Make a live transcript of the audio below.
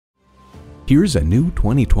Here's a new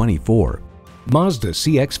 2024 Mazda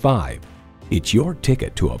CX-5. It's your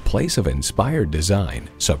ticket to a place of inspired design,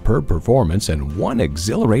 superb performance, and one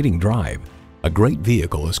exhilarating drive. A great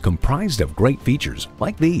vehicle is comprised of great features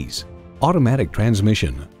like these: automatic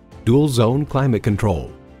transmission, dual zone climate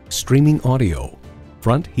control, streaming audio,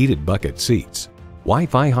 front heated bucket seats,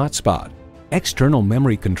 Wi-Fi hotspot, external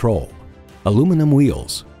memory control, aluminum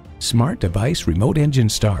wheels, smart device remote engine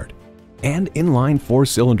start, and inline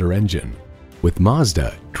 4-cylinder engine. With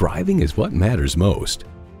Mazda, driving is what matters most.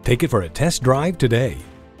 Take it for a test drive today.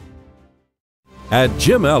 At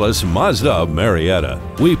Jim Ellis Mazda of Marietta,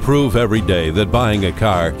 we prove every day that buying a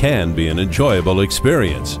car can be an enjoyable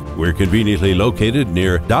experience. We're conveniently located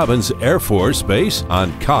near Dobbins Air Force Base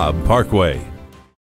on Cobb Parkway.